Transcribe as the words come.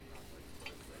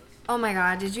Oh my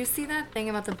god, did you see that thing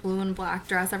about the blue and black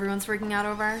dress everyone's freaking out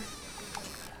over?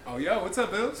 Oh, yo, what's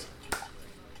up, Bills?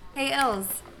 Hey, Ills,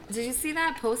 did you see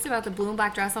that post about the blue and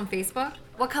black dress on Facebook?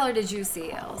 What color did you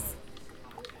see, Ills?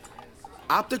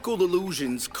 Optical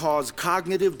illusions cause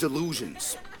cognitive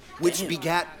delusions, which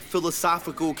begat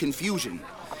philosophical confusion.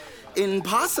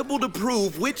 Impossible to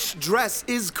prove which dress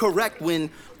is correct when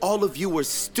all of you are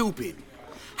stupid.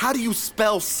 How do you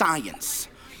spell science?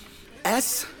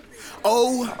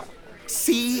 SOCIAL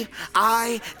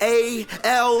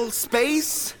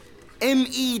space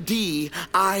MEDIA.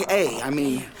 I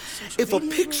mean, if a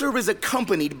picture is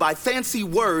accompanied by fancy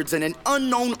words and an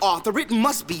unknown author, it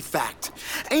must be fact.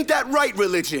 Ain't that right,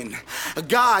 religion?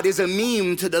 God is a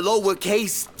meme to the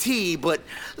lowercase t, but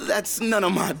that's none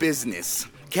of my business.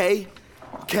 K?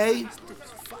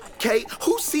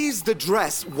 Who sees the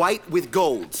dress white with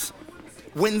golds?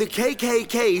 When the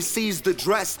KKK sees the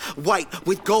dress white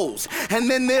with golds. And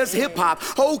then there's hip-hop.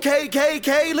 Oh,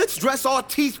 KKK, let's dress our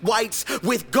teeth whites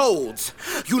with golds.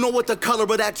 You know what the color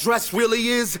of that dress really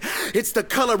is? It's the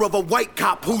color of a white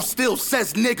cop who still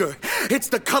says nigger. It's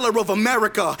the color of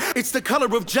America. It's the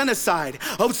color of genocide,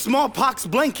 of smallpox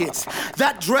blankets.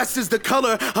 That dress is the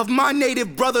color of my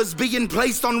native brothers being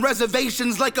placed on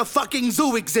reservations like a fucking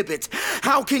zoo exhibit.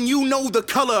 How can you know the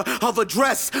color of a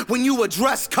dress when you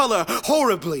address color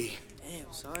horribly?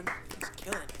 Damn, son.